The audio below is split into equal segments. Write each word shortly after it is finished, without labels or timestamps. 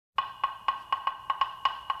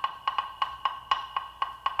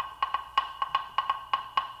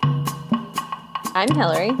I'm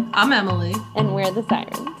Hillary, I'm Emily. and we're the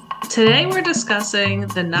Sirens. Today we're discussing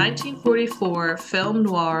the 1944 film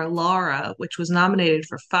noir Laura, which was nominated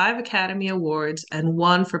for 5 Academy Awards and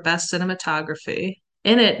won for Best Cinematography.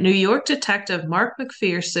 In it, New York detective Mark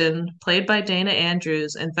McPherson, played by Dana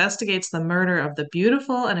Andrews, investigates the murder of the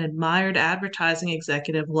beautiful and admired advertising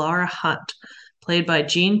executive Laura Hunt, played by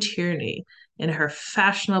Jean Tierney, in her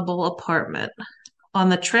fashionable apartment. On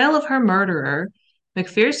the trail of her murderer,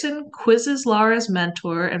 McPherson quizzes Laura's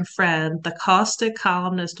mentor and friend, the caustic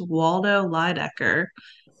columnist Waldo Lydecker,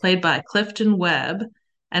 played by Clifton Webb,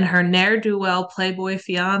 and her ne'er-do-well playboy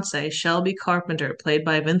fiance, Shelby Carpenter, played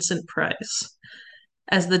by Vincent Price.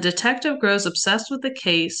 As the detective grows obsessed with the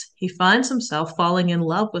case, he finds himself falling in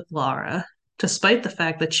love with Laura, despite the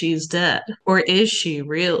fact that she's dead. Or is she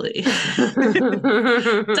really?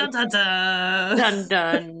 Dun dun dun! Dun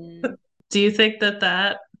dun. Do you think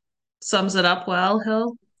that sums it up well,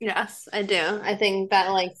 Hill? Yes, I do. I think that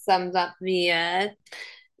sums up the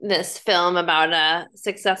this film about a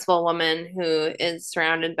successful woman who is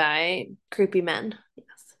surrounded by creepy men.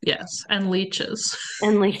 Yes. Yes, and leeches.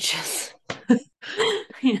 And leeches.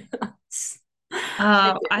 Yes.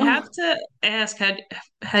 I I do. have to ask,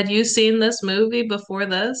 had you seen this movie before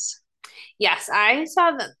this? Yes, I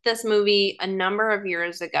saw this movie a number of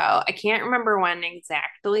years ago. I can't remember when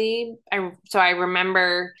exactly. I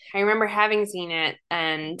remember having seen it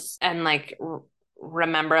and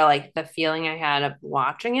remember the feeling I had of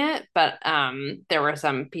watching it, but there were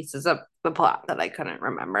some pieces of the plot that I couldn't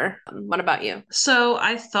remember. What about you? So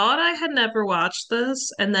I thought I had never watched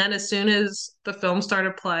this, and then as soon as the film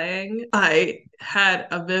started playing, I had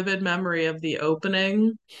a vivid memory of the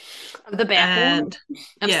opening. Of the bathroom? And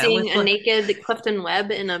Of yeah, seeing a naked Clifton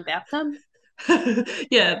Webb in a bathtub?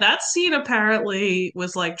 yeah, that scene apparently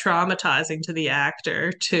was like traumatizing to the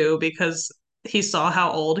actor too, because he saw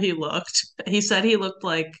how old he looked. He said he looked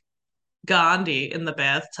like Gandhi in the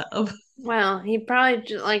bathtub. Well, he probably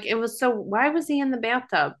just, it was so. Why was he in the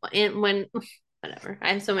bathtub? And when, whatever. I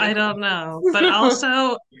have so many I don't know, but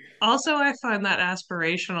questions. also I find that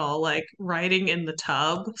aspirational, like writing in the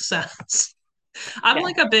tub sounds. I'm Yeah.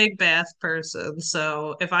 like a big bath person,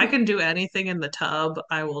 so if I can do anything in the tub,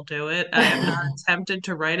 I will do it. I am not tempted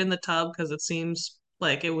to write in the tub because it seems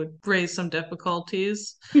like it would raise some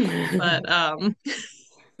difficulties. But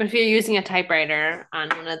But if you're using a typewriter on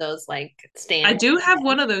one of those I stands, do have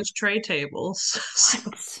one of those tray tables, so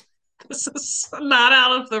what? this is not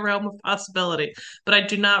out of the realm of possibility. But I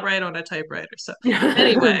do not write on a typewriter. So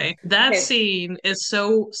anyway, that Okay. scene is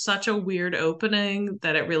such a weird opening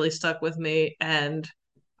that it really stuck with me. And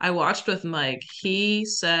I watched with Mike. He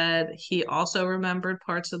said he also remembered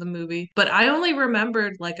parts of the movie, but I only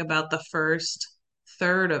remembered like about the first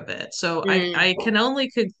third of it. So I Mm. can only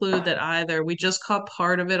conclude that either we just caught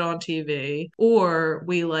part of it on TV or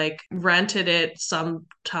we like rented it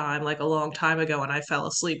sometime like a long time ago and I fell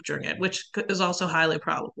asleep during it, which is also highly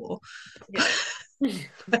probable.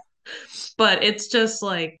 Yeah. But it's just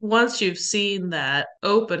like once you've seen that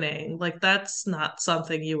opening, like that's not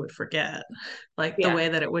something you would forget, like the Yeah. way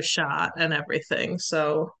that it was shot and everything.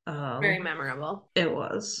 So, Very memorable. it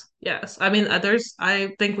was. Yes. I mean,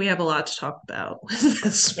 I think we have a lot to talk about with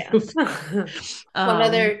this Yeah. movie. What Um,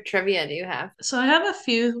 other trivia do you have? so I have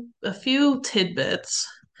a few tidbits.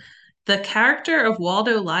 The character of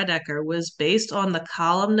Waldo Lydecker was based on the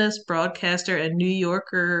columnist, broadcaster, and New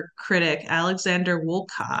Yorker critic Alexander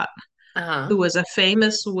Woollcott, Uh-huh. who was a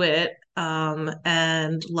famous wit,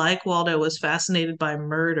 and like Waldo was fascinated by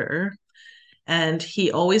murder. And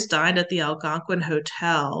he always dined at the Algonquin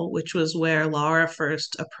Hotel, which was where Laura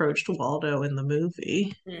first approached Waldo in the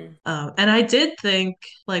movie. Mm. And I did think,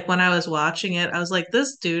 like, when I was watching it, I was like,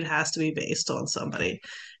 this dude has to be based on somebody.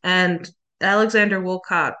 And Alexander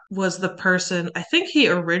Woollcott was the person, I think he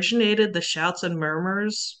originated the Shouts and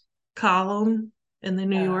Murmurs column in the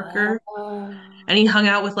New Yorker. And he hung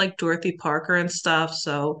out with like Dorothy Parker and stuff.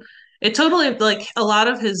 So it totally, like, a lot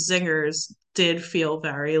of his zingers did feel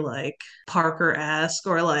very like Parker-esque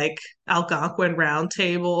or like Algonquin Round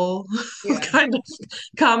Table Yeah. kind of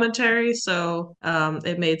commentary. So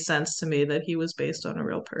it made sense to me that he was based on a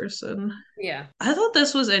real person. Yeah. I thought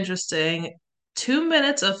this was interesting. 2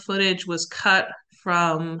 minutes of footage was cut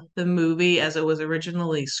from the movie as it was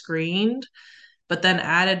originally screened, but then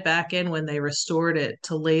added back in when they restored it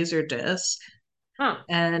to Laserdisc. Huh.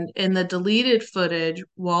 And in the deleted footage,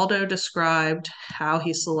 Waldo described how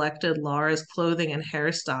he selected Laura's clothing and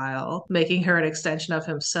hairstyle, making her an extension of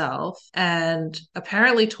himself. And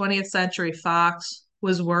apparently, 20th Century Fox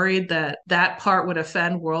was worried that that part would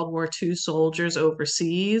offend World War II soldiers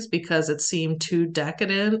overseas because it seemed too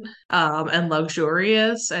decadent and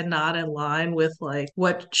luxurious and not in line with like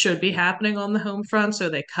what should be happening on the home front. So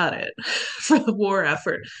they cut it for the war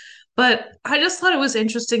effort. But I just thought it was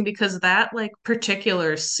interesting because that like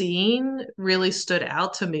particular scene really stood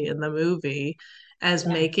out to me in the movie as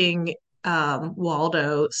Yeah. making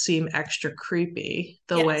Waldo seem extra creepy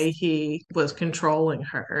the way Yes. he was controlling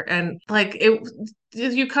her. And like it,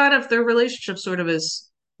 you kind of, their relationship sort of is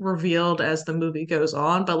revealed as the movie goes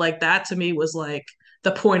on. But like that to me was like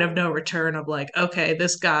the point of no return of like, okay,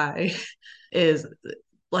 this guy is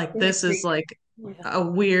like, Is a this is creep. like Yeah. a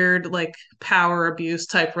weird, like power abuse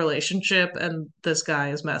type relationship. And this guy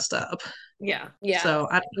is messed up. Yeah. Yeah. So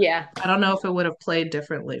Yeah. I don't know if it would have played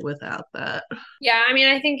differently without that. Yeah, I mean,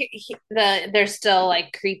 I think there's still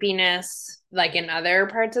like creepiness like in other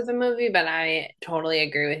parts of the movie, but I totally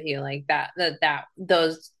agree with you. Like that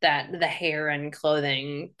the hair and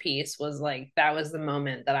clothing piece was like that was the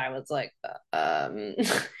moment that I was like,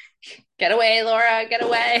 get away, Laura, get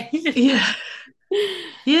away. Yeah.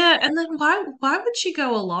 Yeah, and then why would she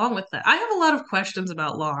go along with that? I have a lot of questions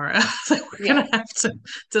about Laura that we're Yeah. gonna have to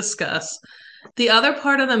discuss. The other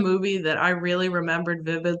part of the movie that I really remembered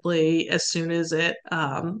vividly as soon as it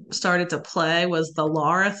started to play was the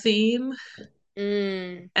Laura theme.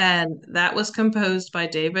 Mm. And that was composed by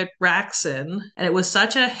David Raxon. And it was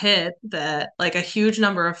such a hit that like a huge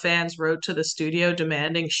number of fans wrote to the studio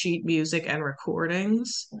demanding sheet music and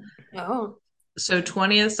recordings. Oh. So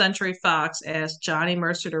 20th Century Fox asked Johnny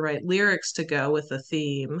Mercer to write lyrics to go with the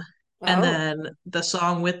theme. And Oh. then the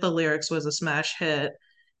song with the lyrics was a smash hit.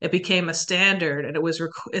 It became a standard and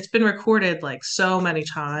it's been recorded like so many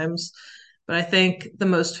times, but I think the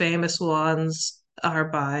most famous ones are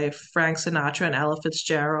by Frank Sinatra and Ella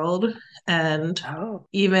Fitzgerald, and Oh.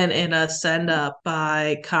 even in a send up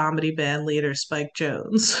by comedy band leader Spike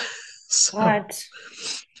Jones. So What?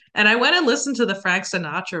 and I went and listened to the Frank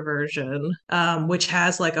Sinatra version, which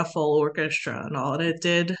has like a full orchestra and all. And it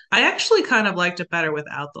did. I actually kind of liked it better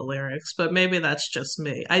without the lyrics, but maybe that's just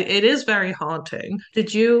me. It is very haunting.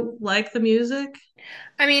 Did you like the music?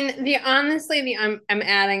 I mean, the honestly, the I'm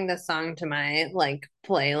adding the song to my like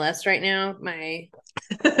playlist right now. My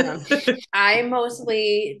Um, I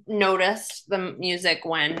mostly noticed the music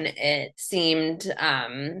when it seemed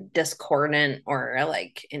discordant or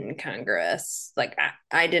like incongruous. Like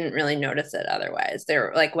I didn't really notice it otherwise.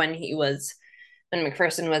 There like when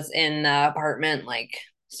McPherson was in the apartment like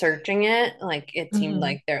searching it, like it seemed Mhm.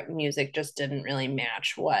 like their music just didn't really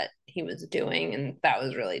match what he was doing, and that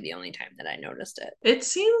was really the only time that I noticed it. It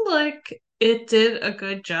seemed like it did a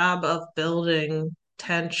good job of building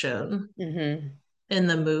tension Mm-hmm. in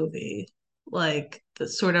the movie. Like the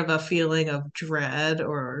sort of a feeling of dread,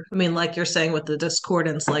 or I mean, like you're saying with the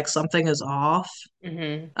discordance, like something is off.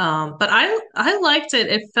 Mm-hmm. But I liked it.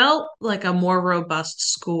 It felt like a more robust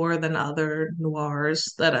score than other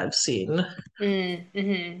noirs that I've seen.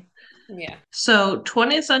 Mm-hmm. Yeah. So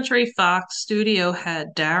 20th Century Fox Studio head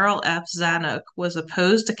Daryl F. Zanuck was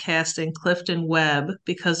opposed to casting Clifton Webb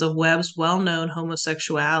because of Webb's well-known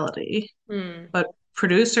homosexuality. Mm. But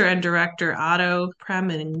producer and director Otto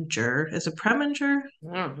Preminger, is it Preminger?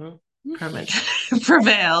 I don't know. Preminger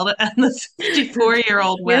prevailed, and the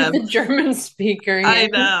 54-year-old You're Webb. the German speaker I here.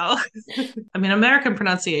 know. I mean, American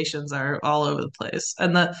pronunciations are all over the place.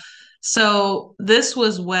 And the so this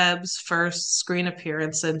was Webb's first screen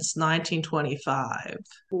appearance since 1925,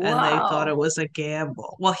 and they thought it Wow. was a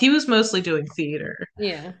gamble. Well, he was mostly doing theater,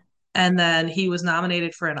 Yeah. and then he was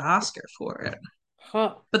nominated for an Oscar for it.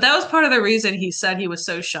 Huh. But that was part of the reason he said he was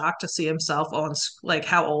so shocked to see himself on like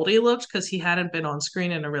how old he looked because he hadn't been on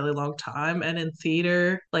screen in a really long time. And in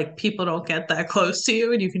theater, like people don't get that close to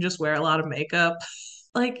you and you can just wear a lot of makeup.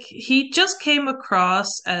 Like he just came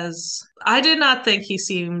across as I did not think he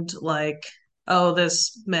seemed like, oh,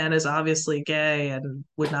 this man is obviously gay and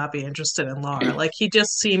would not be interested in Laura. Like he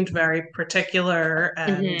just seemed very particular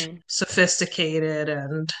and Mm-hmm. sophisticated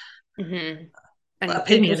and Mm-hmm. And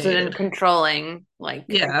interested in opinionated. controlling like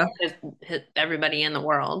Yeah. everybody in the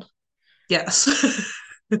world. Yes.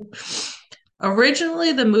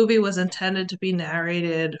 Originally, the movie was intended to be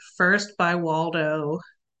narrated first by Waldo,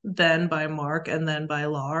 then by Mark, and then by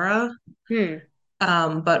Laura. Hmm.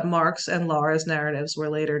 But Mark's and Laura's narratives were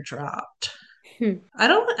later dropped. Hmm.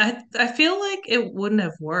 I feel like it wouldn't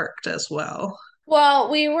have worked as well. Well,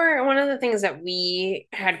 one of the things that we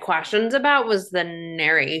had questions about was the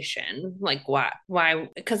narration. Like, why,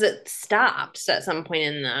 because it stops at some point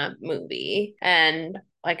in the movie and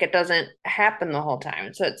like it doesn't happen the whole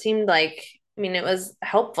time. So it seemed like mean, it was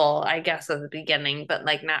helpful, I guess, at the beginning, but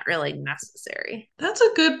like not really necessary. That's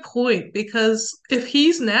a good point because if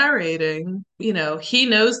he's narrating, he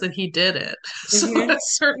knows that he did it. So at Hmm. a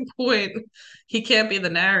certain point, he can't be the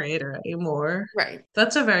narrator anymore. Right.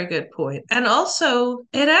 That's a very good point. And also,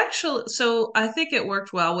 so I think it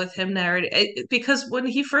worked well with him narrating because when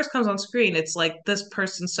he first comes on screen, it's like this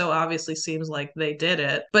person so obviously seems like they did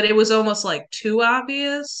it, but it was almost like too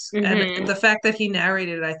obvious. And Hmm. the fact that he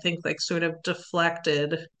narrated, I think, like sort of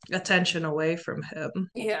deflected attention away from him.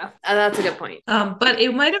 Yeah, that's a good point. But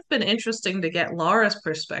it might have been interesting to get Laura's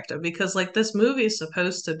perspective because, like, this movie is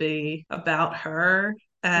supposed to be about her,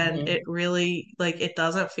 and Hmm. it really, like, it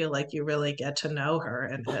doesn't feel like you really get to know her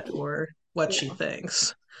in it or what she Yeah.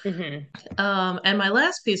 thinks. Hmm. And my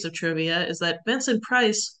last piece of trivia is that Vincent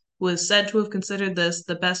Price was said to have considered this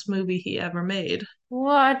the best movie he ever made.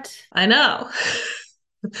 What? I know.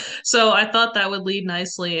 So I thought that would lead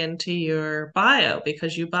nicely into your bio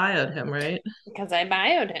because you bioed him, right? Because I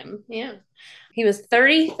bioed him. Yeah. He was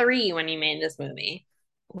 33 when he made this movie.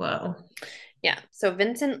 Wow. Yeah. So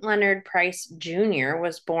Vincent Leonard Price Jr.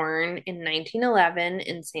 was born in 1911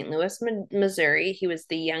 in St. Louis, Missouri. He was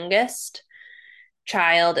the youngest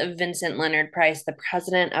child of Vincent Leonard Price, the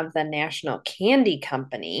president of the National Candy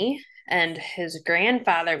Company. And his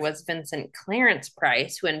grandfather was Vincent Clarence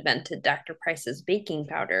Price, who invented Dr. Price's baking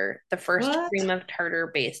powder, the first What? cream of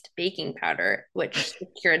tartar based baking powder, which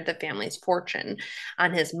secured the family's fortune.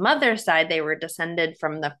 On his mother's side, they were descended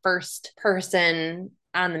from the first person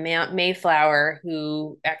on the Mayflower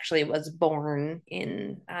who actually was born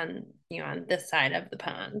on this side of the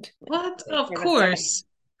pond. What? Of There was somebody, course.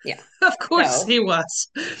 yeah. Of course So he was.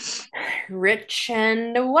 rich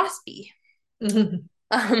and waspy. Mhm.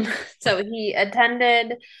 Um, so he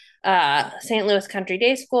attended St. Louis Country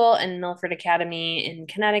Day School and Milford Academy in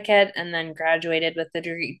Connecticut, and then graduated with a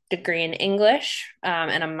degree in English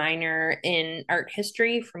and a minor in art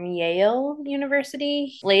history from Yale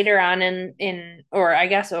University. Later on or I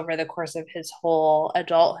guess over the course of his whole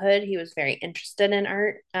adulthood, he was very interested in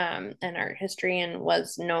art and art history, and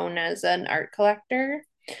was known as an art collector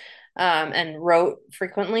and wrote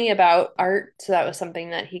frequently about art. So that was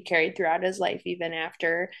something that he carried throughout his life, even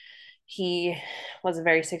after he was a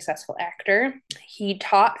very successful actor. He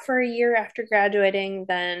taught for a year after graduating,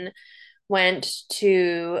 then went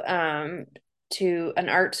to an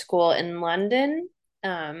art school in London.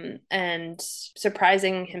 And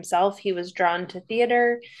surprising himself, he was drawn to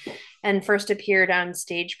theater and first appeared on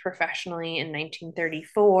stage professionally in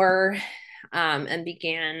 1934 and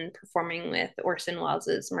began performing with Orson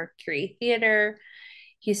Welles' Mercury Theater.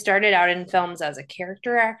 He started out in films as a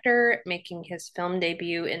character actor, making his film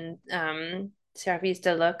debut in Service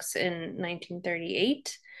de Luxe in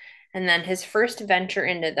 1938. And then his first venture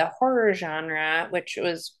into the horror genre, which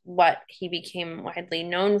was what he became widely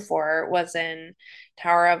known for, was in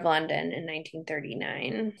Tower of London in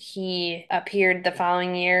 1939. He appeared the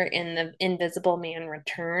following year in The Invisible Man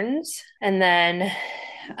Returns. And then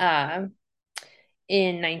uh,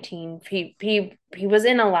 in 19 he was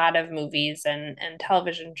in a lot of movies and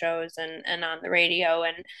television shows and on the radio,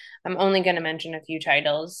 and I'm only going to mention a few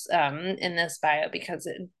titles in this bio because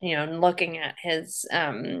looking at his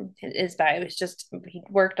bio, is just he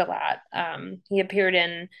worked a lot. He appeared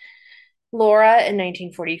in Laura in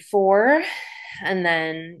 1944, and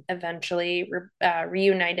then eventually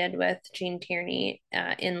reunited with Gene Tierney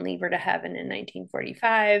in Leave Her to Heaven in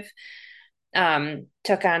 1945.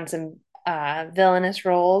 Took on some villainous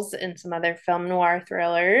roles in some other film noir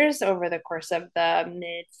thrillers over the course of the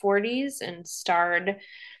mid 40s, and starred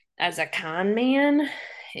as a con man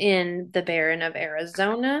in The Baron of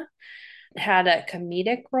Arizona. Had a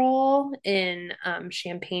comedic role in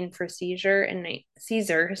Champagne for Caesar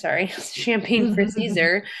Caesar, sorry, Champagne for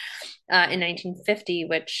Caesar in 1950,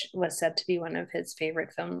 which was said to be one of his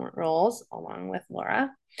favorite film roles, along with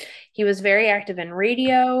Laura. He was very active in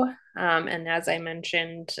radio, and as I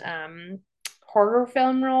mentioned, horror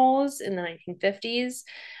film roles in the 1950s,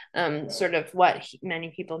 sort of what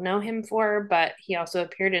many people know him for, but he also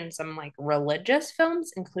appeared in some like religious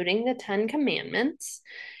films, including The Ten Commandments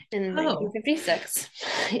in Oh, 1956.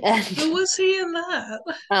 who And was he in that?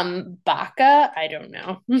 Baca, I don't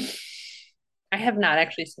know. I have not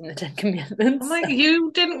actually seen The Ten Oh Commandments. my,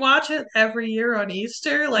 you didn't watch it every year on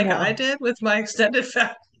Easter like I No, did with my extended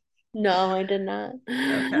family. no, I did not.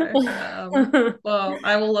 Okay. Well,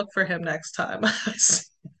 I will look for him next time.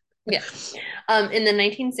 Yeah. In the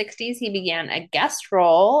 1960s, he began a guest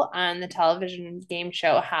role on the television game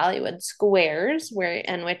show Hollywood Squares, where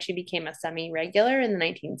in which he became a semi-regular in the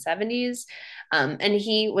 1970s. And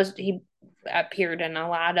he appeared in a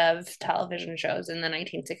lot of television shows in the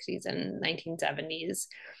 1960s and 1970s.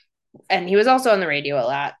 And he was also on the radio a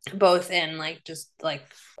lot, both in like just like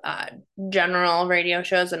uh, general radio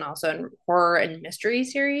shows and also in horror and mystery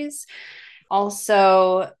series.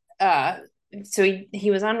 Also, uh, so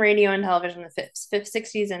he was on radio and television in the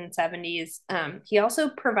 60s and 70s. He also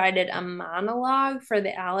provided a monologue for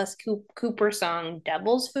the Alice Cooper song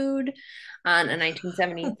Devil's Food on a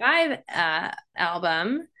 1975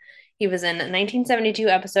 album. He was in a 1972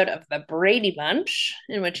 episode of The Brady Bunch,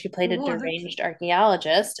 in which he played a What? deranged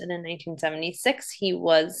archaeologist. And in 1976, he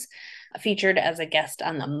was featured as a guest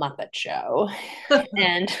on The Muppet Show.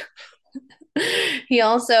 And he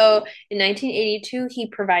also, in 1982, he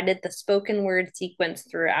provided the spoken word sequence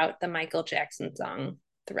throughout the Michael Jackson song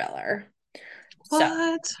Thriller. So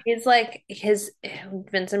What? he's like his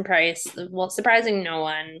Vincent Price, well, surprising no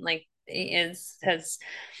one, like is has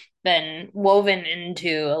been woven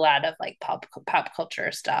into a lot of like pop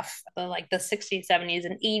culture stuff. Like the 60s, 70s,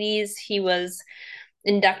 and 80s, he was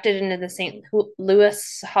inducted into the St.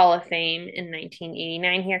 Louis Hall of Fame in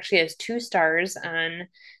 1989. He actually has two stars on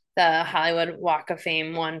the Hollywood Walk of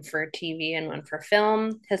Fame, one for TV and one for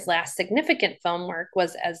film. His last significant film work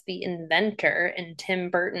was as the inventor in Tim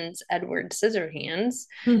Burton's Edward Scissorhands,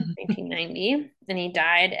 1990, and he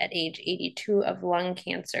died at age 82 of lung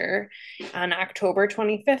cancer on October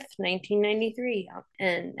 25th, 1993,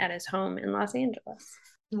 and at his home in Los Angeles.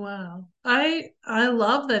 Wow. I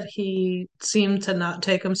love that he seemed to not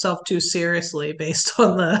take himself too seriously based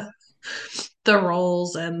on the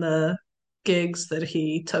roles and the gigs that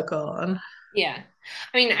he took on. Yeah.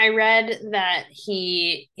 I mean, I read that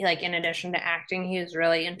he like in addition to acting, he was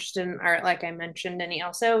really interested in art, like I mentioned, and he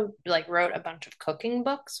also like wrote a bunch of cooking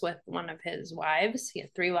books with one of his wives. He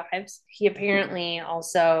had three wives. He apparently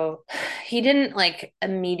also he didn't like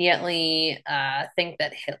immediately think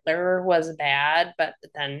that Hitler was bad, but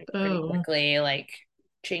then pretty Oh. quickly like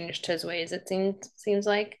changed his ways, it seems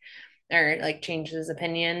like, or like changed his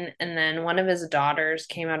opinion. And then one of his daughters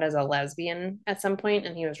came out as a lesbian at some point,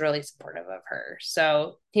 and he was really supportive of her.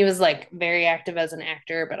 So he was like very active as an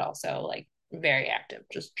actor, but also like very active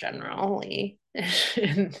just generally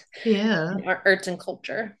in, Yeah. in arts and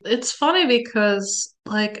culture. It's funny because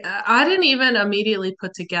like I didn't even immediately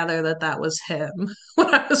put together that that was him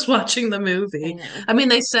when I was watching the I movie. know. I mean,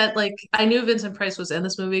 they said like I knew Vincent Price was in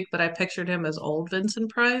this movie, but I pictured him as old Vincent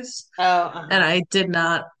Price, Oh, and uh-huh. I did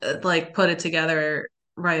not like put it together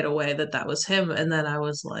right away that that was him. And then I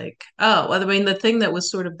was like, oh, well, I mean, the thing that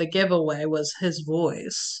was sort of the giveaway was his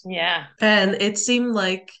voice. Yeah. And it seemed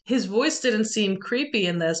like his voice didn't seem creepy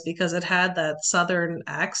in this because it had that southern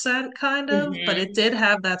accent kind of, but it Mm-hmm. did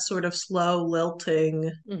have that sort of slow,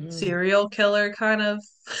 lilting Mm-hmm. serial killer kind of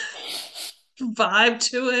vibe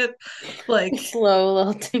to it. Like, Slow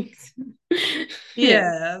little things.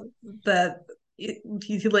 Yeah. yeah, that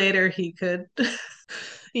later he could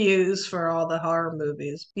use for all the horror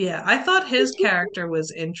movies. Yeah, I thought his character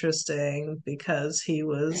was interesting because he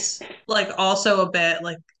was like also a bit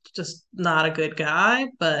like just not a good guy,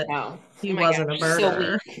 but Oh, he oh my wasn't a gosh, so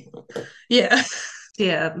murderer. weak. Yeah.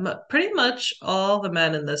 Yeah, pretty much all the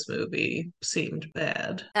men in this movie seemed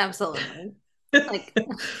bad. Absolutely. Like,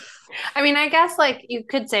 I mean, I guess like you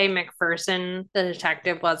could say McPherson, the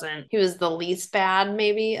detective, wasn't, he was the least bad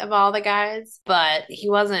maybe of all the guys, but he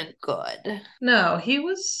wasn't good. No,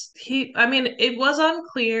 I mean, it was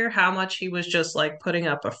unclear how much he was just like putting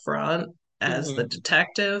up a front as the Hmm.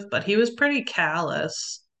 detective, but he was pretty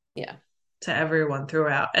callous Yeah. to everyone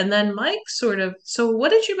throughout. And then Mike sort of, so what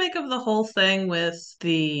did you make of the whole thing with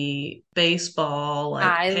the baseball, like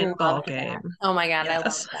I pinball loved game? that. Oh my God, I Yes.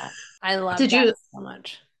 loved that. I loved Did that you so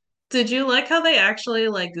much. did you like how they actually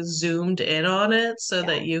like zoomed in on it so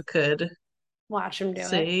that Yeah. you could Watch him do it.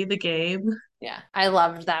 see the game? Yeah. I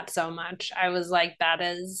loved that so much. I was like, that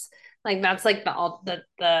is like that's like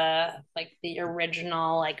the like the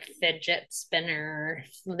original like fidget spinner,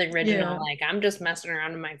 the original Yeah. like I'm just messing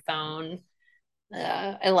around on my phone.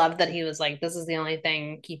 I love that he was like, this is the only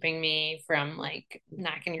thing keeping me from like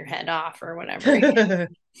knocking your head off or whatever.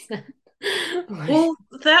 Well,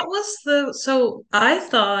 that was so I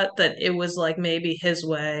thought that it was like maybe his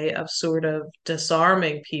way of sort of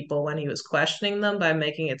disarming people when he was questioning them by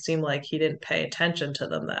making it seem like he didn't pay attention to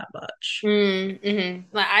them that much. Mm-hmm.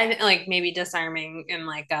 Like I like maybe disarming in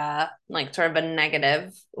like a like sort of a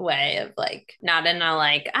negative way of like not in a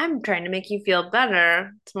like I'm trying to make you feel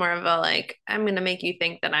better. It's more of a like I'm gonna make you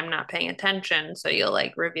think that I'm not paying attention, so you'll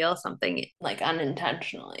like reveal something like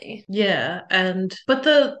unintentionally. Yeah, and but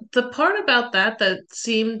the part part about that that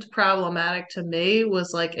seemed problematic to me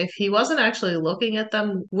was like if he wasn't actually looking at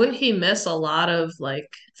them, wouldn't he miss a lot of like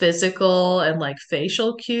physical and like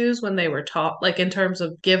facial cues when they were taught, like in terms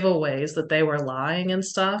of giveaways that they were lying and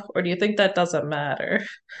stuff? Or do you think that doesn't matter?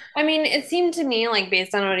 I mean, it seemed to me like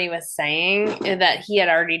based on what he was saying that he had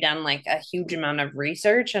already done like a huge amount of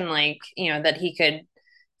research and like, that he could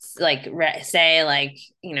like say like,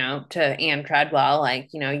 to Anne Treadwell, like,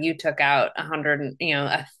 you took out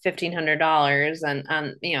 $1,500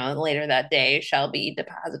 and later that day Shelby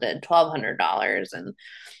deposited $1,200 and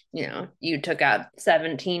you took out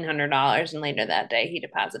 $1,700 and later that day he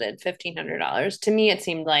deposited $1,500. To me, it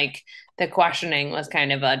seemed like the questioning was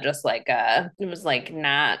kind of a just like it was like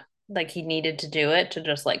not like he needed to do it to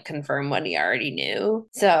just like confirm what he already knew.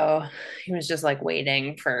 So he was just like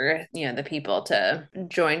waiting for, the people to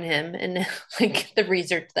join him in like the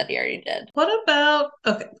research that he already did. What about,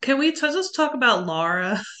 okay, can we just talk about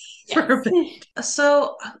Laura for a Yes. bit?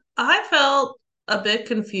 So I felt a bit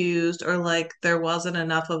confused, or like there wasn't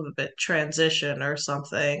enough of a bit transition or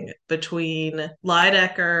something between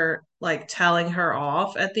Lydecker like telling her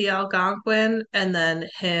off at the Algonquin and then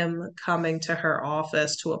him coming to her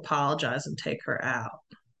office to apologize and take her out,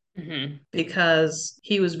 Mm-hmm. because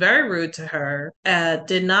he was very rude to her,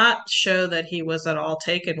 did not show that he was at all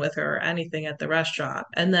taken with her or anything at the restaurant.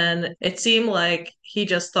 And then it seemed like he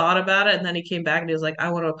just thought about it and then he came back and he was like, I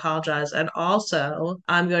want to apologize. And also,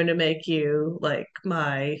 I'm going to make you like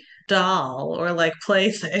my doll or like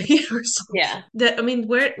plaything or something. Yeah. I mean,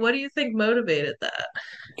 what do you think motivated that?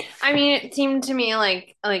 I mean, it seemed to me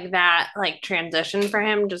like that like transition for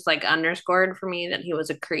him just like underscored for me that he was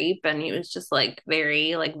a creep and he was just like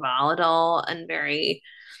very like volatile and very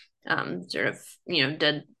sort of,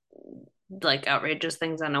 did like outrageous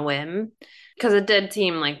things on a whim. Because it did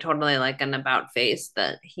seem like totally like an about face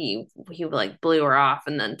that he like blew her off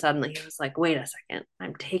and then suddenly he was like, wait a second,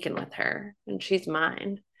 I'm taken with her and she's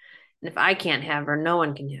mine. And if I can't have her, no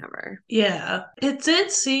one can have her. Yeah, it did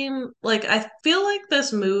seem like I feel like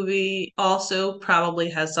this movie also probably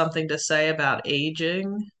has something to say about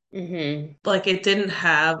aging. Mm-hmm. Like it didn't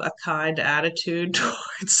have a kind attitude towards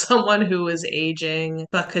someone who was aging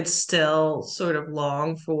but could still sort of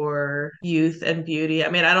long for youth and beauty. I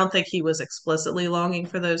mean, I don't think he was explicitly longing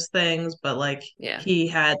for those things, but like Yeah. he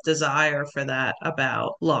had desire for that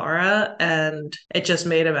about Laura, and it just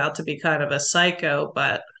made him out to be kind of a psycho.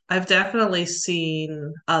 But I've definitely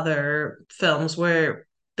seen other films where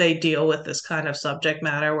they deal with this kind of subject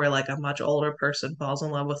matter where like a much older person falls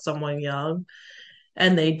in love with someone young,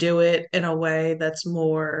 and they do it in a way that's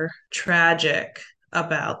more tragic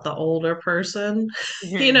about the older person,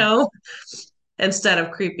 you Mm-hmm. know, instead of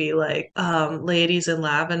creepy, like Ladies in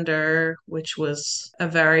Lavender, which was a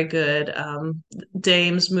very good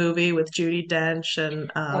Dames movie with Judi Dench and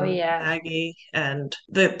Oh yeah. Maggie, and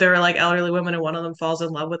there are like elderly women, and one of them falls in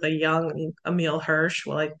love with a young Emile Hirsch.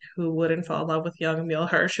 Well, like who wouldn't fall in love with young Emile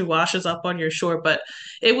Hirsch, who washes up on your shore? But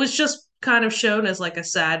it was just kind of shown as like a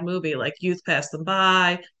sad movie, like youth passed them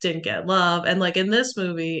by, didn't get love, and like in this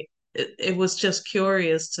movie, it was just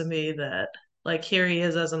curious to me that like here he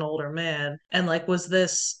is as an older man, and like was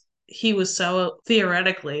this, he was so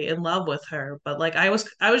theoretically in love with her, but like I was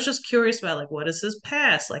just curious about like what is his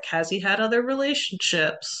past, like has he had other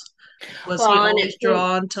relationships, was he Well, and it always seemed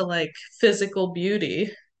drawn to like physical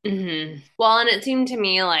beauty? Well, and it seemed to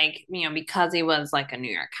me like, because he was like a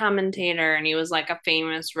New York commentator and he was like a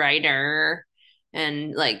famous writer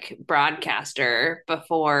and like broadcaster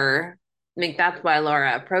before, like that's why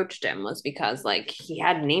Laura approached him was because like he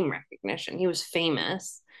had name recognition. He was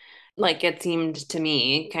famous. Like it seemed to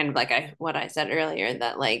me kind of like what I said earlier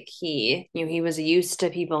that like he was used to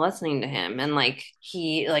people listening to him and like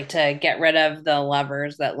he like to get rid of the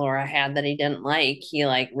lovers that Laura had that he didn't like, he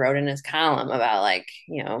like wrote in his column about like,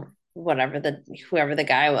 whatever the whoever the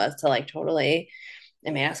guy was to like totally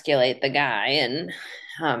emasculate the guy and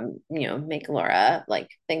make Laura like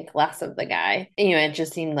think less of the guy. It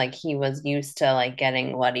just seemed like he was used to like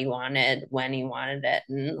getting what he wanted when he wanted it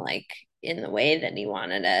and like in the way that he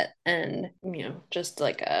wanted it and just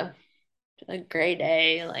like a gray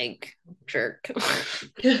day like jerk.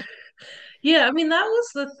 Yeah, I mean that was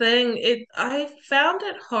the thing. It I found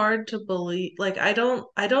it hard to believe, like I don't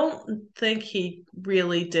think he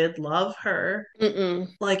really did love her. Mm-mm.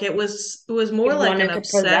 Like it was He more like an wanted to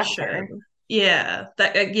possess obsession. her. Yeah,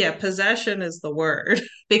 that yeah, possession is the word.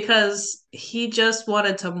 Because he just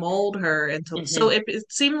wanted to mold her into, so Mm-hmm.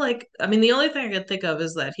 it seemed like, I mean the only thing I could think of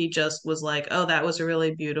is that he just was like, oh, that was a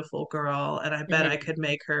really beautiful girl and I bet I Mm-hmm. could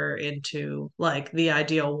make her into like the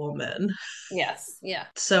ideal woman. Yes, yeah.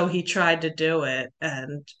 So he tried to do it,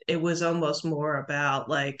 and it was almost more about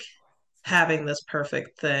like having this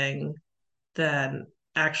perfect thing than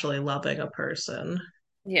actually loving a person.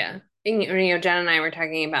 Yeah. And, Jen and I were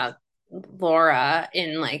talking about Laura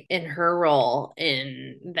in like in her role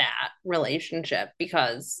in that relationship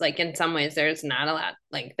because like in some ways there's not a lot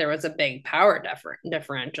like there was a big power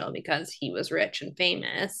differential because he was rich and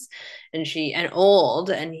famous and she and old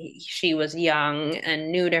and she was young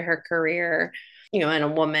and new to her career, and a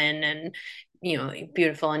woman and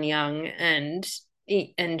beautiful and young and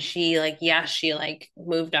she like yes she like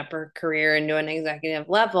moved up her career into an executive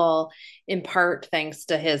level in part thanks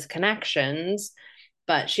to his connections,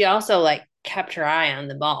 but she also like kept her eye on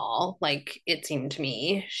the ball, like it seemed to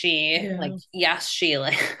me. She like Yeah. yes she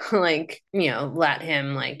like like let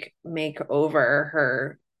him like make over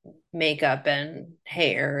her makeup and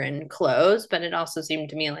hair and clothes, but it also seemed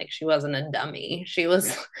to me like she wasn't a dummy. She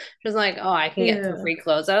was like, oh, I can get some Yeah. free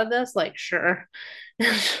clothes out of this, like sure.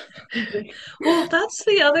 Well, that's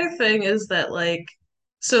the other thing is that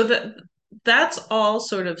so that's all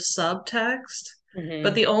sort of subtext, but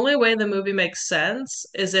Hmm. the only way the movie makes sense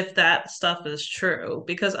is if that stuff is true,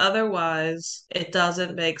 because otherwise it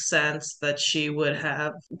doesn't make sense that she would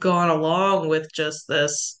have gone along with just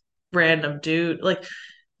this random dude. Like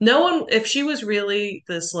no one, if she was really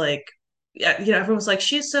this yeah, everyone's like,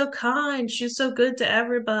 she's so kind, she's so good to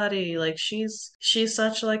everybody, like she's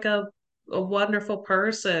such like a wonderful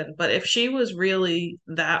person. But if she was really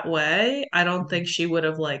that way, I don't think she would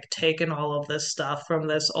have like taken all of this stuff from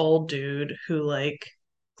this old dude who like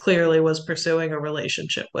clearly was pursuing a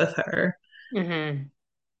relationship with her. Hmm.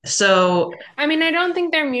 So I mean, I don't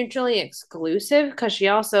think they're mutually exclusive because she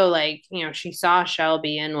also like, she saw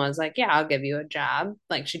Shelby and was like, yeah, I'll give you a job.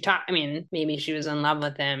 Like she taught, I mean, maybe she was in love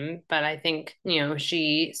with him, but I think,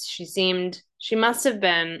 she seemed she must have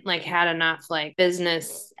been like had enough like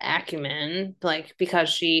business acumen, like because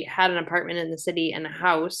she had an apartment in the city and a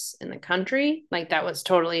house in the country, like that was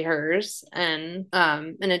totally hers. And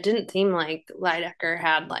it didn't seem like Lydecker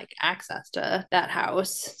had like access to that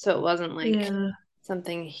house. So it wasn't like yeah.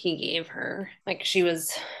 something he gave her. Like she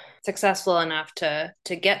was successful enough to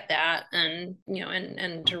get that and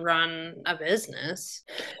and to run a business.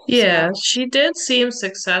 Yeah, So she did seem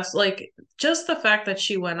success. Like just the fact that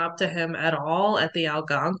she went up to him at all at the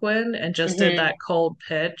Algonquin and just did mhm. that cold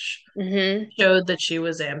pitch Mhm. showed that she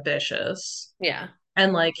was ambitious. Yeah.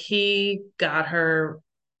 And like he got her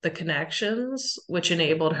the connections, which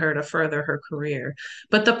enabled her to further her career.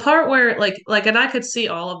 But the part where and I could see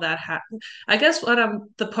all of that happen. I guess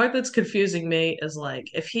the part that's confusing me is like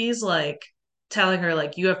if he's like telling her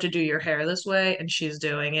like you have to do your hair this way and she's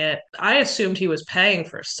doing it. I assumed he was paying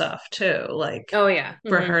for stuff too, like Oh yeah.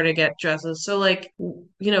 for Mhm. her to get dresses. So like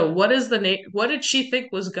what is what did she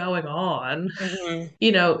think was going on? Mhm.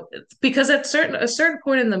 you know, because at a certain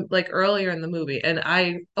point in the like earlier in the movie, and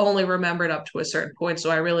I only remembered up to a certain point, so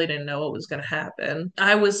I really didn't know what was going to happen.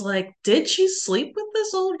 I was like, did she sleep with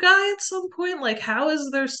this old guy at some point? Like, how is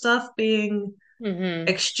their stuff being Mhm.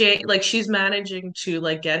 exchanged? Like, she's managing to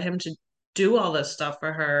like get him to do all this stuff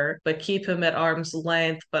for her, but keep him at arm's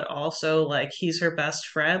length, but also like he's her best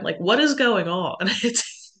friend. Like, what is going on?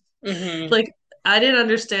 It's Mhm. like I didn't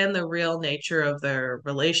understand the real nature of their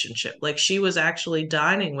relationship. Like she was actually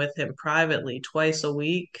dining with him privately twice a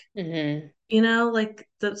week. Mhm. Like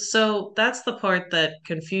so that's the part that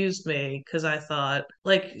confused me because I thought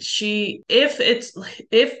like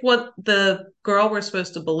if what the girl we're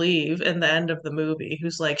supposed to believe in the end of the movie,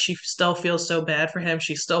 who's like she still feels so bad for him,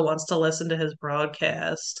 she still wants to listen to his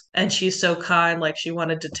broadcast, and she's so kind, like she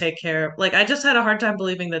wanted to take care of, like I just had a hard time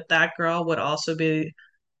believing that that girl would also be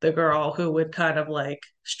the girl who would kind of like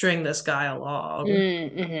string this guy along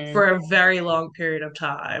Mhm. for a very long period of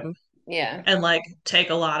time Yeah. and like take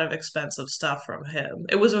a lot of expensive stuff from him.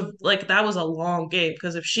 It was a like that was a long game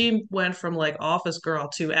because if she went from like office girl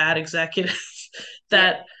to ad executive, Yeah.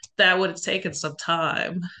 that that would have taken some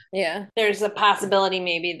time. Yeah. There's a possibility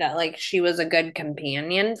maybe that like she was a good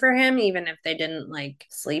companion for him, even if they didn't like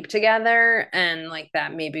sleep together. And like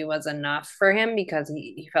that maybe was enough for him because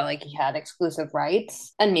he felt like he had exclusive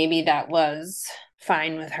rights. And maybe that was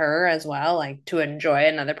fine with her as well, like to enjoy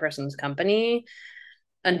another person's company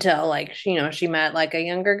until like she met like a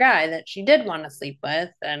younger guy that she did want to sleep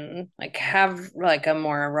with and like have like a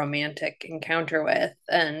more romantic encounter with,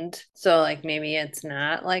 and so like maybe it's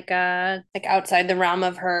not like like outside the realm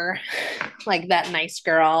of her like that nice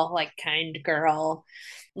girl, like kind girl,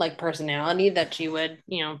 like personality that she would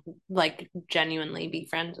like genuinely be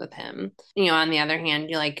friends with him. On the other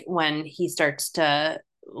hand, you like when he starts to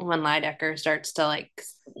when Lydecker starts to like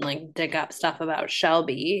dig up stuff about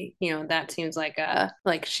Shelby, that seems like a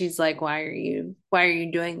like she's like, why are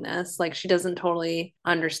you doing this? Like she doesn't totally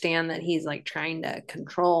understand that he's like trying to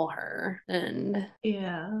control her. And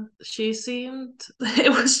Yeah, she seemed,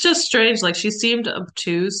 it was just strange. Like, she seemed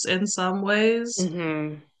obtuse in some ways,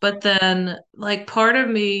 mhm, but then, like, part of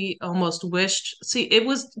me almost wished, see,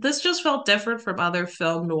 this just felt different from other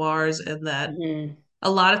film noirs in that mhm,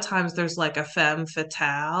 a lot of times there's like a femme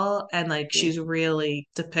fatale, and like mhm. she's really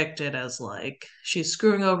depicted as like she's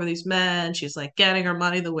screwing over these men, she's like getting her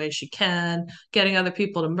money the way she can, getting other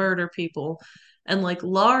people to murder people. And like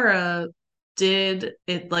Laura did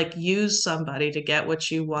it like use somebody to get what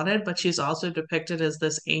she wanted, but she's also depicted as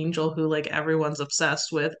this angel who like everyone's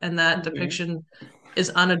obsessed with, and that Mhm. depiction is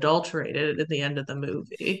unadulterated at the end of the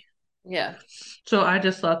movie. Yeah. So I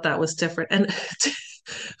just thought that was different. And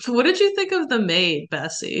what did you think of the maid,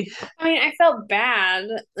 Bessie? I mean, I felt bad,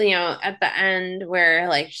 at the end where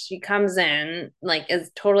like she comes in, like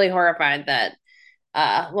is totally horrified that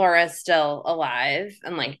Laura's still alive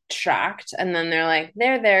and like shocked. And then they're like,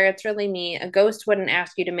 there, it's really me. A ghost wouldn't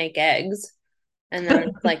ask you to make eggs. And then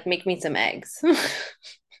it's like, make me some eggs.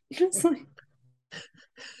 It's like,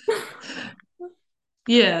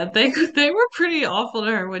 Yeah, they were pretty awful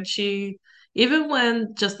to her when even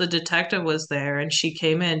when just the detective was there and she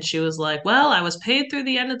came in, she was like, "Well, I was paid through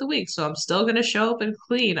the end of the week, so I'm still gonna show up and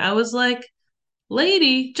clean." I was like,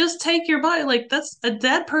 "Lady, just take your money. Like that's a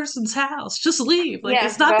dead person's house. Just leave. Like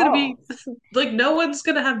it's yeah, not gonna be go. like no one's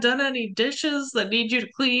gonna have done any dishes that need you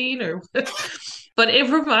to clean or but it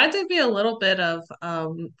reminded me a little bit of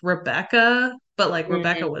Rebecca, but like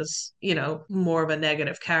Rebecca Mhm. was, more of a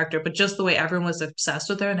negative character, but just the way everyone was obsessed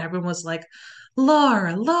with her and everyone was like,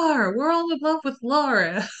 Laura, Laura, we're all in love with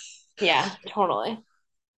Laura. Yeah, totally.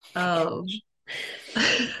 Um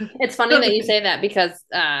It's funny that you say that because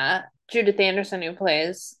Judith Anderson, who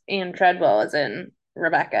plays Anne Treadwell, is in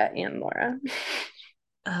Rebecca and Laura.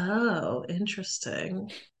 Oh,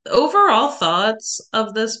 interesting. Overall thoughts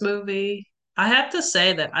of this movie, I have to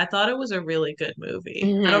say that I thought it was a really good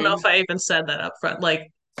movie. I don't know if Hmm. I even said that up front.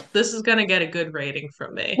 Like, this is gonna get a good rating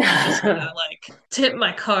from me. I'm just gonna like tip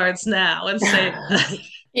my cards now and say that.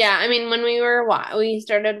 Yeah, I mean, when we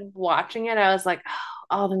started watching it, I was like, oh,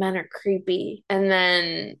 all the men are creepy, and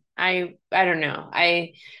then I don't know,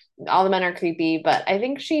 all the men are creepy, but I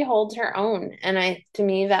think she holds her own, and to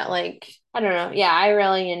me that like I don't know, yeah, I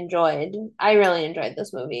really enjoyed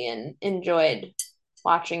this movie and enjoyed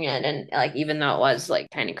watching it, and like even though it was like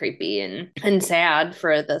kind of creepy and sad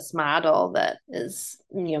for this model that is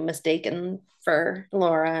mistaken for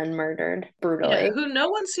Laura and murdered Yeah, brutally. who no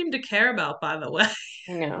one seemed to care about, by the way.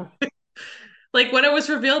 I know. Like when it was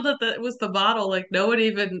revealed that it was the bottle, like no one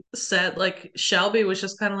even said like Shelby was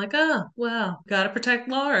just kind of like, oh, well, gotta protect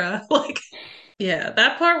Laura. Like yeah,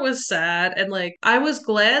 that part was sad. And like, I was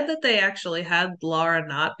glad that they actually had Laura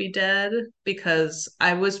not be dead because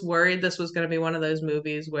I was worried this was going to be one of those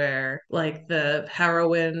movies where like the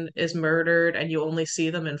heroine is murdered and you only see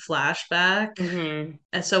them in flashback. Hmm.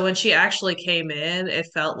 And so when she actually came in, it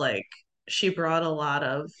felt like she brought a lot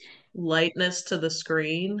of lightness to the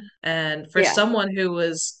screen. And for Yeah. someone who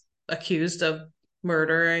was accused of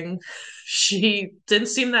murdering, she didn't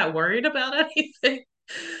seem that worried about anything.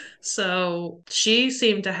 So she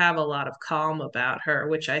seemed to have a lot of calm about her,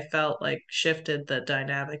 which I felt like shifted the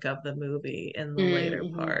dynamic of the movie in the later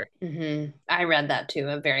Mm-hmm. part. I read that too,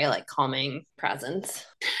 a very like calming presence.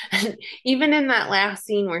 And even in that last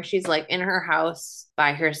scene where she's like in her house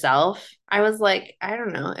by herself, I was like, I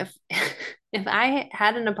don't know if if I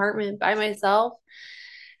had an apartment by myself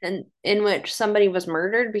and in which somebody was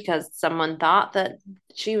murdered because someone thought that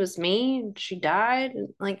she was me, she died.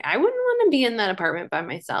 Like, I wouldn't want to be in that apartment by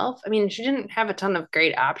myself. I mean, she didn't have a ton of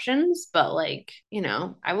great options, but like,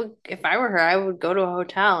 I would, if I were her, I would go to a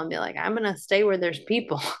hotel and be like, I'm gonna stay where there's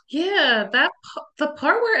people. Yeah, the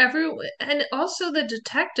part where everyone and also the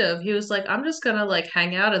detective, he was like, I'm just gonna like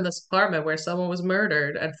hang out in this apartment where someone was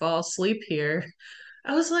murdered and fall asleep here.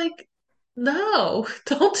 I was like, no,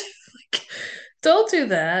 like, don't do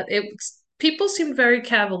that. People seemed very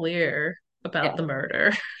cavalier about Yeah, the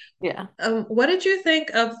murder. yeah. What did you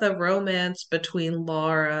think of the romance between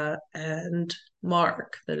Laura and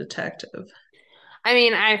Mark, the detective? I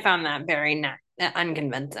mean, I found that very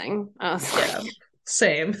unconvincing. I was like, Yeah,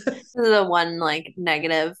 same. this is the one like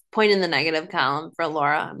negative point in the negative column for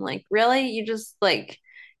Laura. I'm like, really? You just like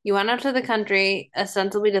you went out to the country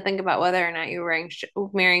ostensibly to think about whether or not you were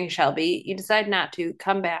marrying Shelby. You decide not to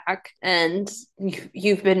come back, and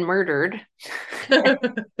you've been murdered.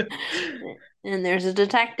 And there's a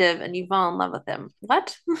detective and you fall in love with him.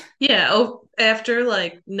 What? Yeah, oh, after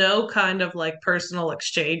like no kind of like personal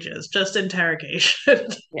exchanges, just interrogation.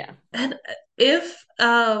 Yeah. And if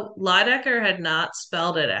Lydecker had not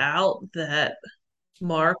spelled it out that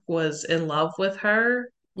Mark was in love with her,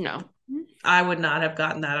 No. I would not have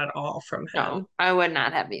gotten that at all from him. No, I would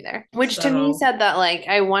not have either. Which to me So, said that like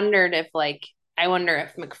I wonder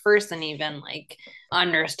if McPherson even like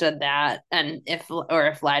understood that and if or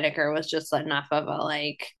if Lydecker was just enough of a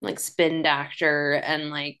like spin doctor and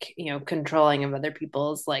like, controlling of other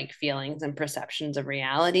people's like feelings and perceptions of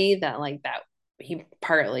reality that like that he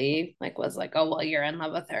partly like was like, oh well, you're in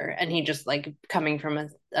love with her, and he just like coming from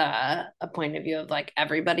a point of view of like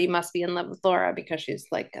everybody must be in love with Laura because she's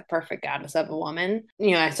like a perfect goddess of a woman.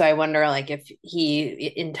 So I wonder like if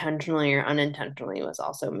he intentionally or unintentionally was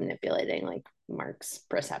also manipulating like Mark's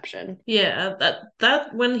perception. yeah,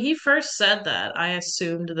 that when he first said that, I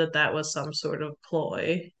assumed that that was some sort of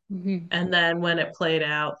ploy. Mm-hmm. And then when it played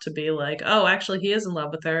out to be like, oh, actually he is in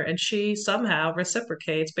love with her and she somehow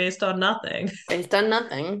reciprocates based on nothing. Based on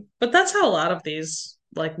nothing. But that's how a lot of these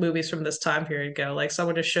like movies from this time period go. Like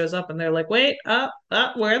someone just shows up and they're like, "Wait,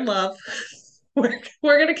 we're in love.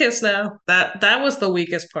 We're gonna kiss now." That was the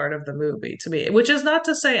weakest part of the movie to me, which is not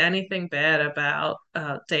to say anything bad about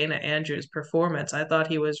Dana Andrews' performance. I thought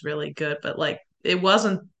he was really good, but like it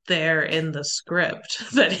wasn't there in the script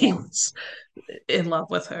that he Yeah. was in love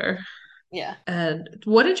with her. Yeah. And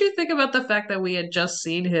what did you think about the fact that we had just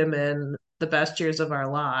seen him in The Best Years of Our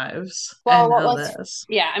Lives and Well, what now was this?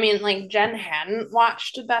 yeah, I mean, like Jen hadn't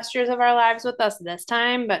watched The Best Years of Our Lives with us this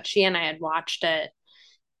time, but she and I had watched it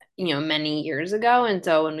many years ago. And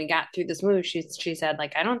so when we got through this movie, she said,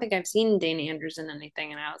 like, I don't think I've seen Dana Andrews in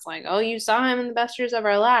anything. And I was like, oh, you saw him in the best years of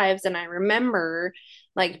our lives. And I remember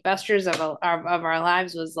like best years of our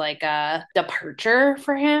lives was like a departure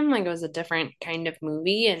for him. Like it was a different kind of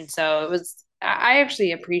movie. And so it was I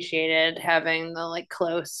actually appreciated having the like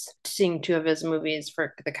close seeing two of his movies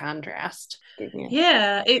for the contrast. Gave me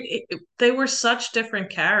Yeah, they were such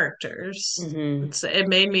different characters. mm-hmm. It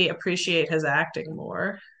made me appreciate his acting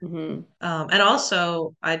more. Mm-hmm. And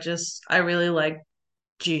also, I really like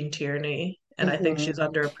Jean Tierney, and I think she's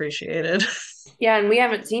Mm-hmm. underappreciated. Yeah, and we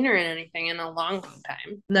haven't seen her in anything in a long, long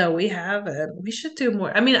time. No, we haven't. We should do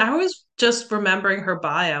more. I mean, I was just remembering her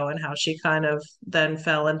bio and how she kind of then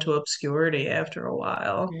fell into obscurity after a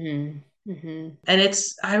while. Mm-hmm. Mm-hmm. And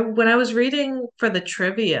I when I was reading for the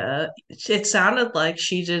trivia, it sounded like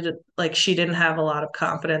she didn't have a lot of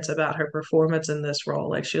confidence about her performance in this role.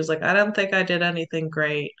 Like she was like, I don't think I did anything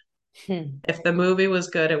great. Hmm. If the movie was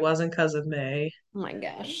good, it wasn't because of me. Oh my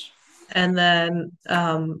gosh. And then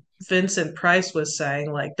Vincent Price was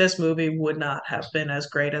saying like this movie would not have been as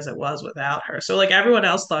great as it was without her. So like everyone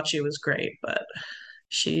else thought she was great, but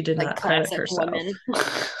she did Like not credit classic herself. women.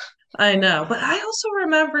 I know, but I also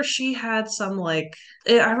remember she had some like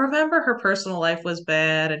I remember her personal life was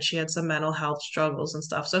bad and she had some mental health struggles and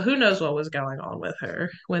stuff. So who knows what was going on with her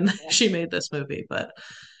when Yeah. she made this movie, but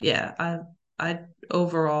yeah, I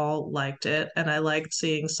overall liked it and I liked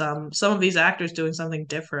seeing some of these actors doing something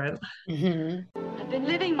different. Hmm. I've been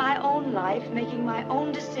living my own life, making my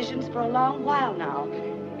own decisions for a long while now.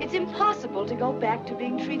 It's impossible to go back to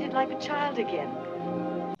being treated like a child again.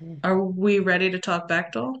 Are we ready to talk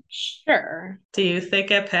Bechdel? Sure. Do you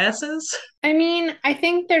think it passes? I mean, I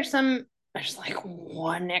think there's like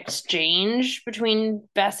one exchange between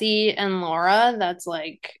Bessie and Laura that's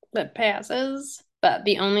like that passes. But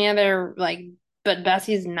the only other like but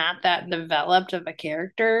Bessie's not that developed of a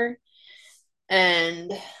character.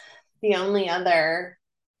 And the only other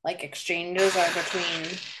like exchanges are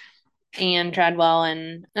between Anne Treadwell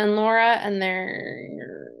and Laura, and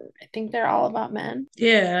I think they're all about men.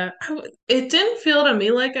 Yeah, it didn't feel to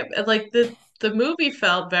me like it. Like the movie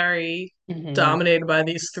felt very Hmm. dominated by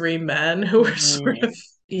these three men who were sort of,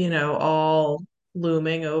 Hmm. all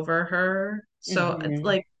looming over her. So it's Hmm.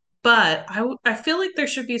 like, but I feel like there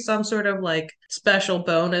should be some sort of like special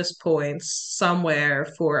bonus points somewhere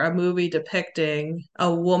for a movie depicting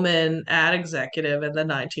a woman ad executive in the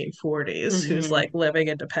 1940s who's Hmm. like living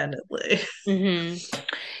independently. Hmm.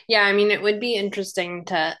 Yeah, I mean, it would be interesting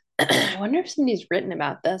to. I wonder if somebody's written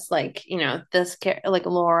about this, like like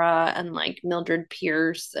Laura and like Mildred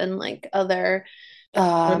Pierce and like other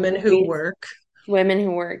Women who movies, work. women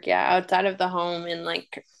who work, yeah, outside of the home in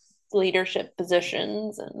like leadership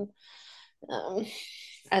positions, and um,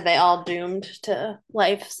 are they all doomed to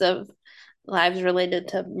lives related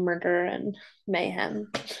to murder and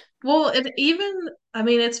mayhem? Well, I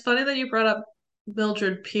mean, it's funny that you brought up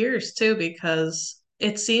Mildred Pierce too, because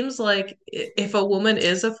it seems like if a woman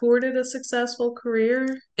is afforded a successful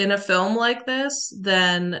career in a film like this,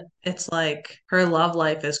 then it's like her love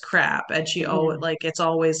life is crap, and she always Mhm. like it's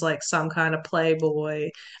always like some kind of playboy.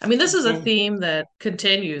 I mean, this is a Mhm. theme that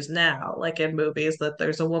continues now, like in movies, that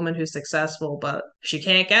there's a woman who's successful, but she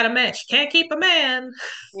can't get a man, she can't keep a man,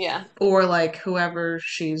 Yeah. or like whoever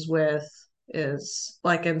she's with is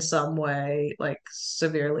like in some way like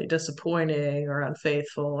severely disappointing or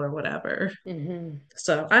unfaithful or whatever. Hmm.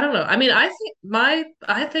 So I don't know. I mean,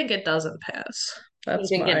 I think it doesn't pass. You That's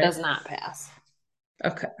think it my does not pass?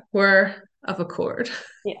 okay. We're of accord.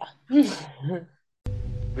 Yeah.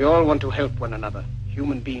 We all want to help one another.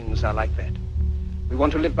 Human beings are like that. We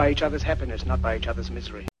want to live by each other's happiness, not by each other's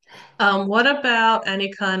misery. What about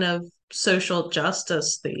any kind of social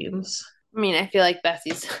justice themes? I mean, I feel like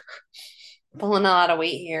Bessie's pulling a lot of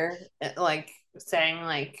weight here, like saying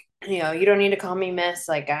like, you don't need to call me miss.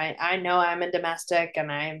 Like I know I'm a domestic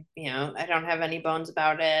and I don't have any bones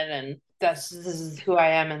about it and this is who I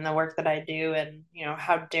am and the work that I do and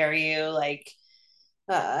how dare you like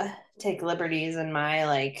uh take liberties in my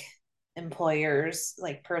like employer's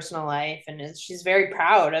like personal life and she's very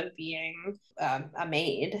proud of being a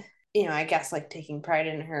maid. I guess like taking pride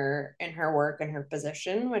in her work and her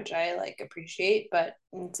position, which I like appreciate, but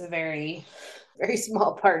it's a very very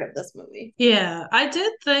small part of this movie. Yeah, I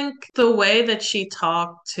did think the way that she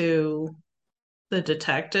talked to the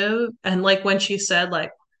detective and like when she said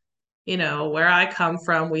like, where I come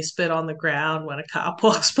from, we spit on the ground when a cop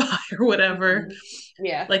walks by or whatever. Mhm.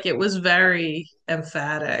 Yeah. Like it was very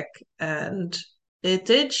emphatic and it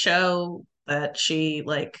did show that she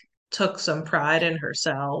like took some pride in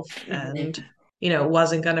herself and Hmm.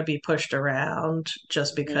 wasn't going to be pushed around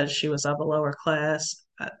just because Hmm. she was of a lower class.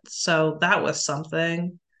 So that was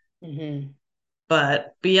something. Hmm.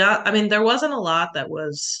 But beyond, I mean, there wasn't a lot that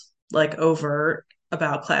was like overt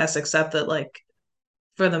about class, except that like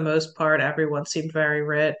for the most part, everyone seemed very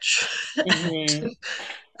rich. Hmm.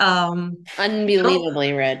 um,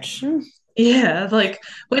 Unbelievably rich. yeah, like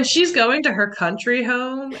when she's going to her country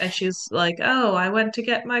home and she's like, "Oh, I went to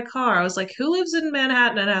get my car." I was like, "Who lives in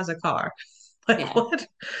Manhattan and has a car?" Like Yeah. what?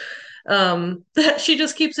 She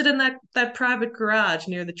just keeps it in that private garage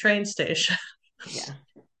near the train station. Yeah.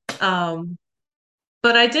 Um,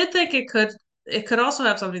 but I did think it could also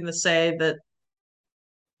have something to say that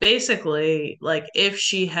basically, like if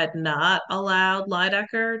she had not allowed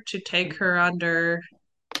Lydecker to take her under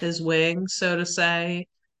his wing, so to say,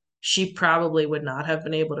 she probably would not have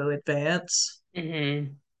been able to advance Hmm.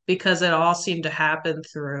 because it all seemed to happen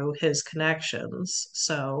through his connections.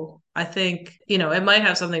 So I think, it might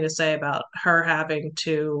have something to say about her having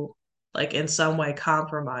to, like, in some way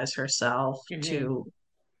compromise herself Hmm. to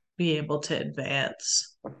be able to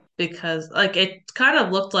advance. Because, like, it kind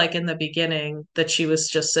of looked like in the beginning that she was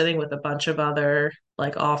just sitting with a bunch of other,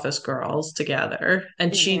 like, office girls together.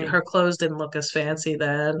 And Hmm. her clothes didn't look as fancy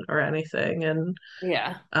then or anything. And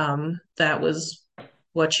Yeah. that was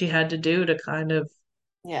what she had to do to kind of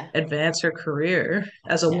Yeah. advance her career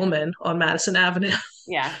as a Yeah. woman on Madison Avenue.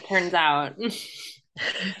 Yeah. Turns out.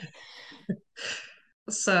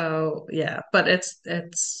 So yeah, but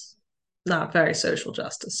it's not very social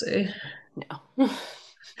justicey. No.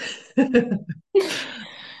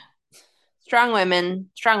 Strong women,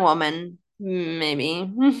 strong woman,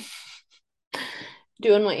 maybe.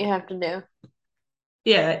 Doing what you have to do.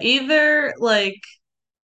 Yeah, either like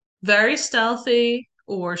very stealthy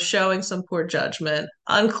or showing some poor judgment.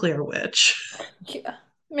 Unclear which. Yeah.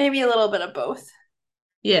 Maybe a little bit of both.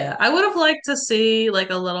 Yeah, I would have liked to see like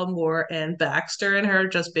a little more Ann Baxter in her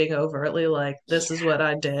just being overtly like, this is Yeah. what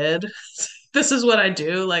I did. This is what I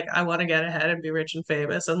do. Like, I want to get ahead and be rich and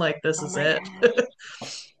famous, and like, this Oh is my it.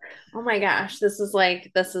 gosh. Oh my gosh. This is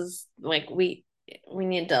like we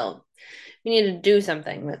need to we need to do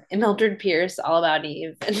something with Mildred Pierce, All About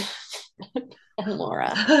Eve, and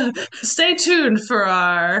Laura. Stay tuned for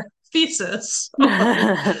our thesis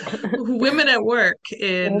on women at work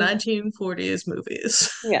in 1940s movies.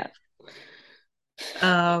 Yeah.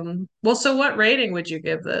 Well, so what rating would you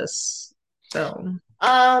give this film?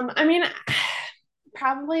 I mean,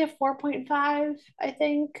 probably a 4.5, I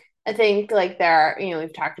think. I think like there are,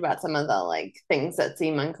 we've talked about some of the like things that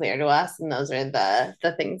seem unclear to us, and those are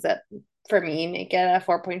the things that for me make it a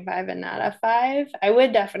 4.5 and not a 5. I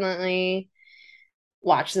would definitely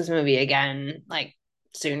watch this movie again, like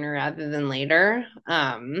sooner rather than later.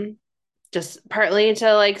 Just partly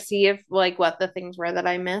to like see if like what the things were that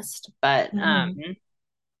I missed, but Mhm.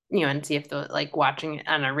 and see if the like watching it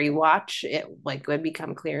on a rewatch, it like would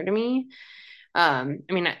become clear to me. I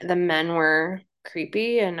mean, the men were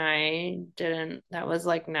creepy, and I didn't. That was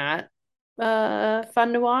like not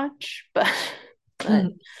fun to watch, but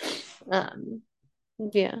um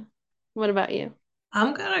yeah. What about you?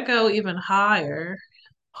 I'm gonna go even higher,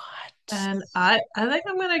 What? and I think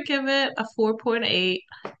I'm gonna give it a 4.8.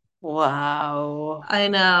 Wow. I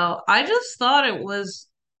know. I just thought it was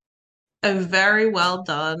a very well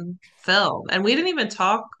done film. And we didn't even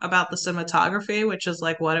talk about the cinematography, which is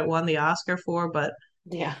like what it won the Oscar for, but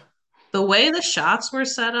Yeah. the way the shots were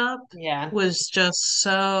set up Yeah. was just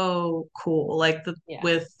so cool. Like the Yeah.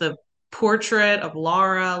 with the portrait of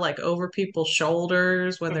Laura like over people's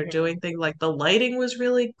shoulders when they're Hmm. doing things, like the lighting was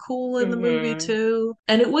really cool in the movie Hmm. too.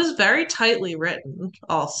 And it was very tightly written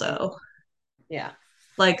also. Yeah.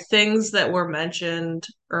 Like things that were mentioned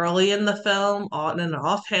early in the film in an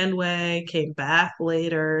offhand way came back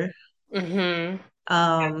later. Hmm. Yeah,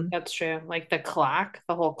 Um, that's true. Like the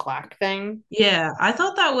whole clock thing. yeah, I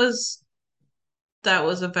thought that was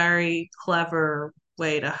a very clever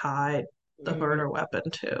way to hide the Hmm. murder weapon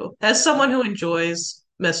too. As someone who enjoys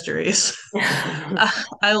mysteries,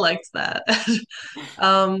 I liked that.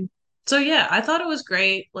 Um, so yeah, I thought it was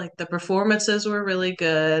great. Like the performances were really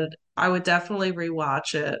good. I would definitely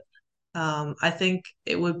rewatch it. I think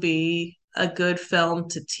it would be a good film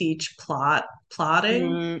to teach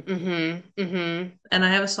plotting. Hmm. Hmm. And I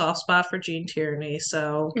have a soft spot for Gene Tierney,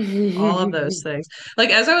 so all of those things. Like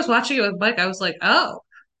as I was watching it with Mike, I was like, oh,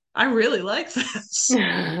 I really like this.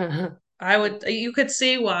 You could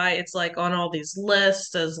see why it's like on all these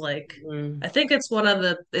lists as like, I think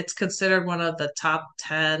it's considered one of the top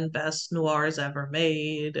 10 best noirs ever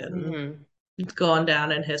made, and Hmm. it's gone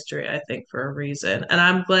down in history, I think, for a reason. And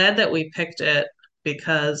I'm glad that we picked it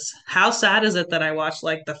because how sad is it that I watched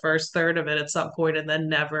like the first third of it at some point and then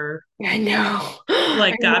never I know. I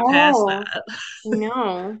like got past know. that. I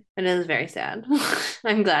know. It is very sad.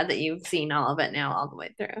 I'm glad that you've seen all of it now all the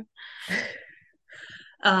way through.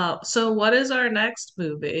 So what is our next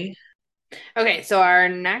movie? Okay, so our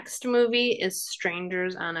next movie is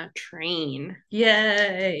Strangers on a Train.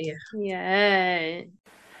 Yay. Yay.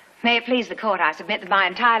 May it please the court, I submit that my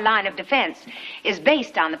entire line of defense is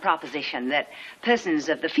based on the proposition that persons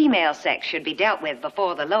of the female sex should be dealt with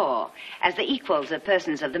before the law as the equals of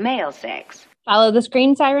persons of the male sex. Follow the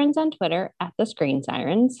Screen Sirens on Twitter at the Screen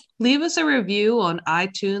Sirens. Leave us a review on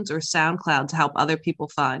iTunes or SoundCloud to help other people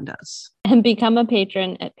find us. And become a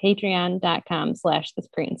patron at patreon.com/the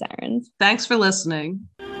Screen Sirens. Thanks for listening.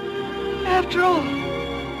 After all,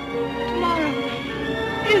 tomorrow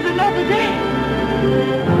is another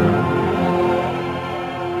day.